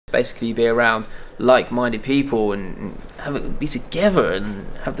Basically be around like-minded people and have it be together and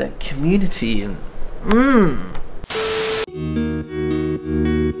have that community and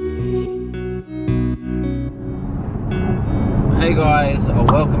Hey guys,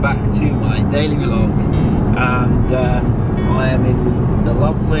 welcome back to my daily vlog, and I am in the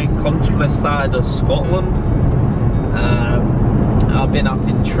lovely countryside of Scotland. I've been up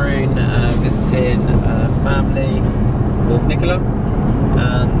in Troon visiting family with Nicola,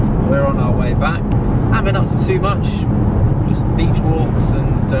 and we're on our way back. I haven't been up to too much, just beach walks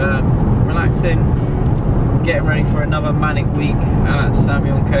and relaxing, getting ready for another manic week at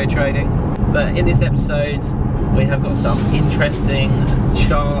Samuel & Co trading. But in this episode we have got some interesting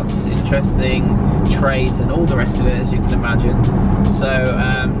charts, interesting trades and all the rest of it, as you can imagine. So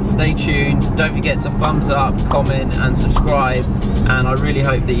stay tuned, don't forget to thumbs up, comment and subscribe, and I really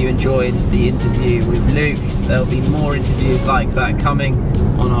hope that you enjoyed the interview with Luke. There'll be more interviews like that coming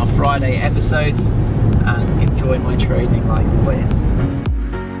on our Friday episodes, and enjoy my trading like always.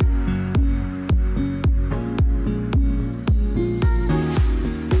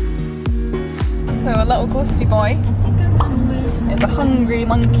 So a little ghosty boy is a hungry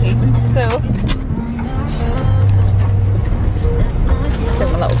monkey, so give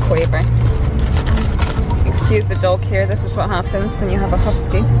him a little quaver. Excuse the dog here, this is what happens when you have a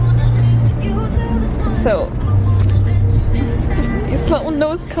husky. So his little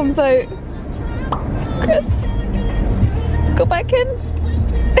nose comes out. Chris, go back in.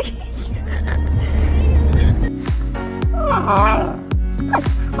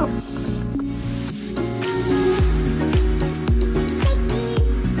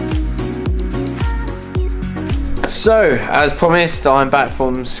 So, as promised, I'm back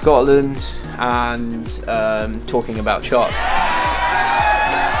from Scotland and talking about charts.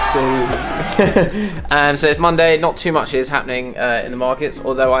 So it's Monday, not too much is happening in the markets,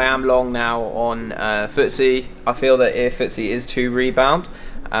 although I am long now on FTSE. I feel that if FTSE is to rebound,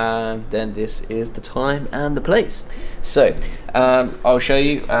 then this is the time and the place. So, I'll show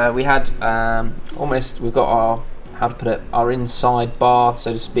you. We had we've got our, how to put it, our inside bar,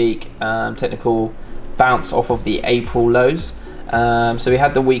 so to speak, technical bounce off of the April lows. So we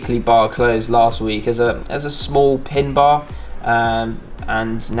had the weekly bar close last week as a small pin bar, and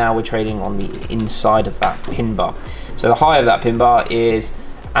now we're trading on the inside of that pin bar. So the high of that pin bar is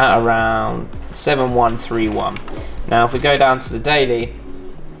at around 7131. Now if we go down to the daily,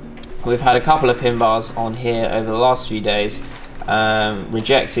 we've had a couple of pin bars on here over the last few days,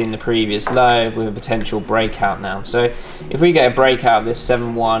 rejecting the previous low with a potential breakout now. So if we get a breakout of this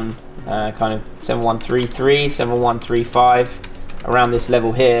 7133, 7135 around this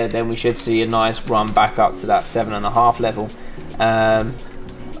level here, then we should see a nice run back up to that 7.5 level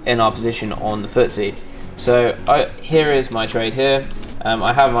in our position on the FTSE. So here is my trade here.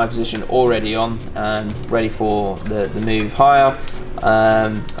 I have my position already on, ready for the move higher.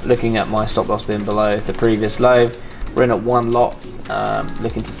 Looking at my stop loss bin below the previous low, we're in at one lot,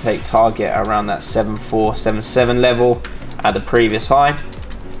 looking to take target around that 7477 level at the previous high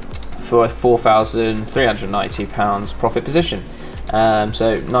for a £4,392 profit position.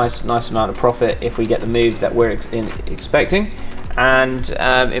 So nice amount of profit if we get the move that we're expecting. And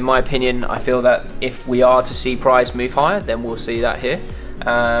in my opinion, I feel that if we are to see price move higher, then we'll see that here.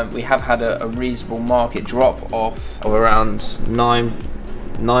 We have had a reasonable market drop off of around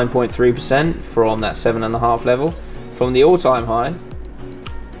 9.3% from that 7.5 level. From the all-time high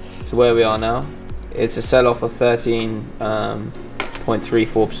to where we are now, it's a sell-off of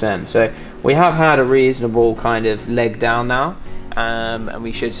 13.34%. So we have had a reasonable kind of leg down now, and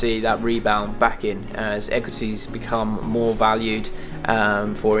we should see that rebound back in as equities become more valued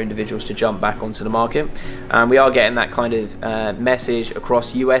for individuals to jump back onto the market. We are getting that kind of message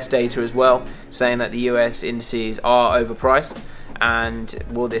across US data as well, saying that the US indices are overpriced. And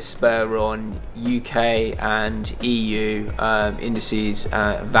will this spur on UK and EU indices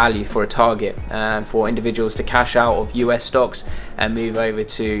value for a target for individuals to cash out of US stocks and move over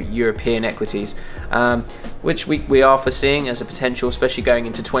to European equities, which we are foreseeing as a potential, especially going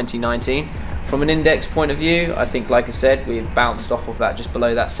into 2019. From an index point of view, I think, like I said, we've bounced off of that just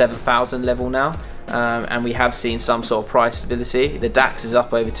below that 7,000 level now. And we have seen some sort of price stability. The DAX is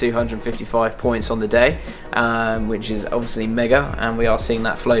up over 255 points on the day, which is obviously mega, and we are seeing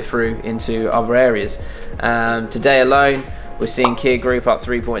that flow through into other areas. Today alone, we're seeing Kia Group up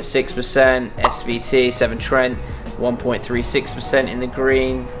 3.6%, SVT, 7 Trent, 1.36% in the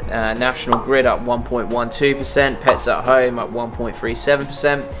green, National Grid up 1.12%, Pets at Home up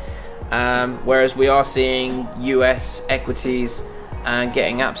 1.37%, whereas we are seeing US equities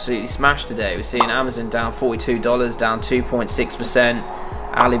getting absolutely smashed today. We're seeing Amazon down $42, down 2.6%,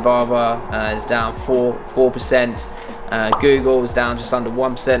 Alibaba is down 4%. Google is down just under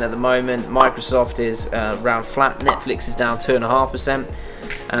 1% at the moment. Microsoft is around flat. Netflix is down 2.5%.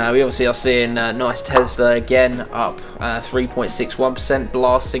 We obviously are seeing nice Tesla again, up 3.61%,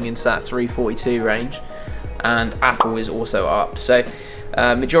 blasting into that 342 range. And Apple is also up. So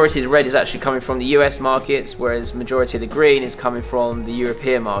majority of the red is actually coming from the US markets, whereas majority of the green is coming from the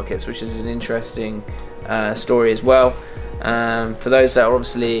European markets, which is an interesting story as well. For those that are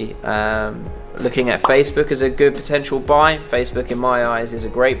obviously looking at Facebook as a good potential buy, Facebook in my eyes is a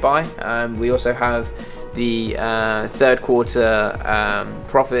great buy. We also have the third quarter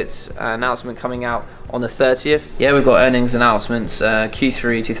profits announcement coming out on the 30th. Yeah, we've got earnings announcements,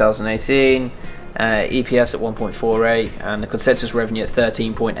 Q3 2018, EPS at 1.48 and the consensus revenue at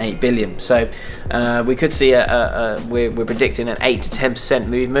 13.8 billion. So we could see we're predicting an 8 to 10%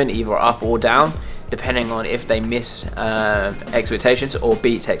 movement, either up or down, depending on if they miss expectations or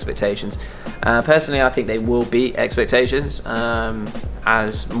beat expectations. Personally, I think they will beat expectations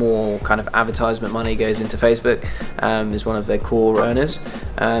as more kind of advertisement money goes into Facebook is one of their core earners.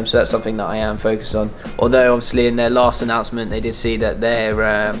 So that's something that I am focused on. Although obviously in their last announcement they did see that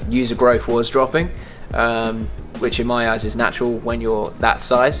their user growth was dropping, which in my eyes is natural when you're that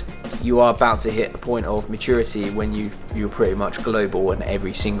size. You are about to hit a point of maturity when you're pretty much global and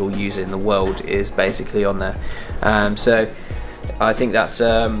every single user in the world is basically on there. So I think that's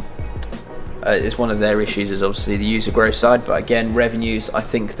it's one of their issues, is obviously the user growth side. But again, revenues, I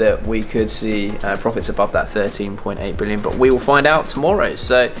think that we could see profits above that 13.8 billion, but we will find out tomorrow.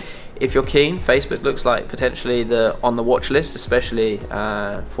 So if you're keen, Facebook looks like potentially on the watch list, especially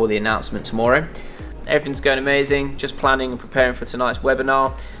for the announcement tomorrow. Everything's going amazing, just planning and preparing for tonight's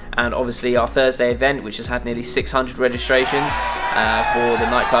webinar, and obviously our Thursday event, which has had nearly 600 registrations for the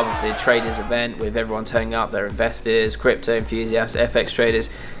nightclub of the traders event, with everyone turning up, their investors, crypto enthusiasts, FX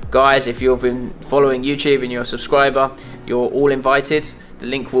traders. Guys, if you've been following YouTube and you're a subscriber, you're all invited. The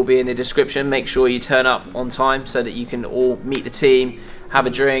link will be in the description. Make sure you turn up on time so that you can all meet the team, have a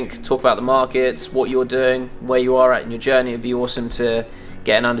drink, talk about the markets, what you're doing, where you are at in your journey. It'd be awesome to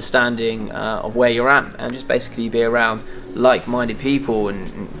get an understanding of where you're at, and just basically be around like-minded people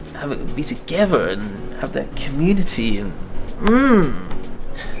and be together and have that community and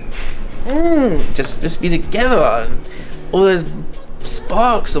just be together, and all those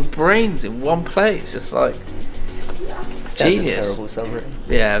sparks of brains in one place, just like genius. That's a terrible summary.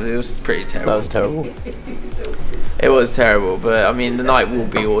 Yeah, it was pretty terrible. That was terrible. It was terrible, but I mean the night will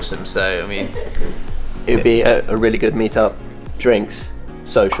be awesome. So I mean, it would be a really good meetup, drinks,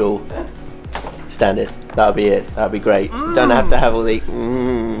 social, standard. That'll be it. That'll be great. Don't have to have all the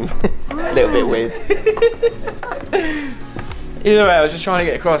little bit weird. Either way, I was just trying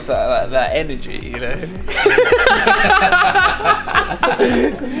to get across that energy, you know.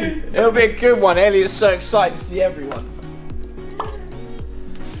 It'll be a good one. Elliot's so excited to see everyone.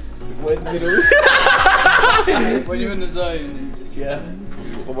 Where's the middle? When you're in the zone, you just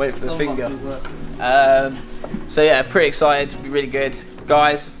We'll wait for the finger. So yeah, pretty excited. It'll be really good.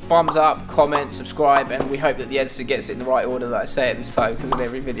 Guys, thumbs up, comment, subscribe, and we hope that the editor gets it in the right order that I say it this time, because in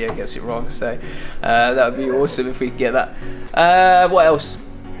every video gets it wrong. So that would be awesome if we could get that. What else?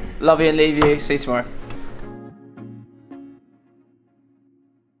 Love you and leave you. See you tomorrow.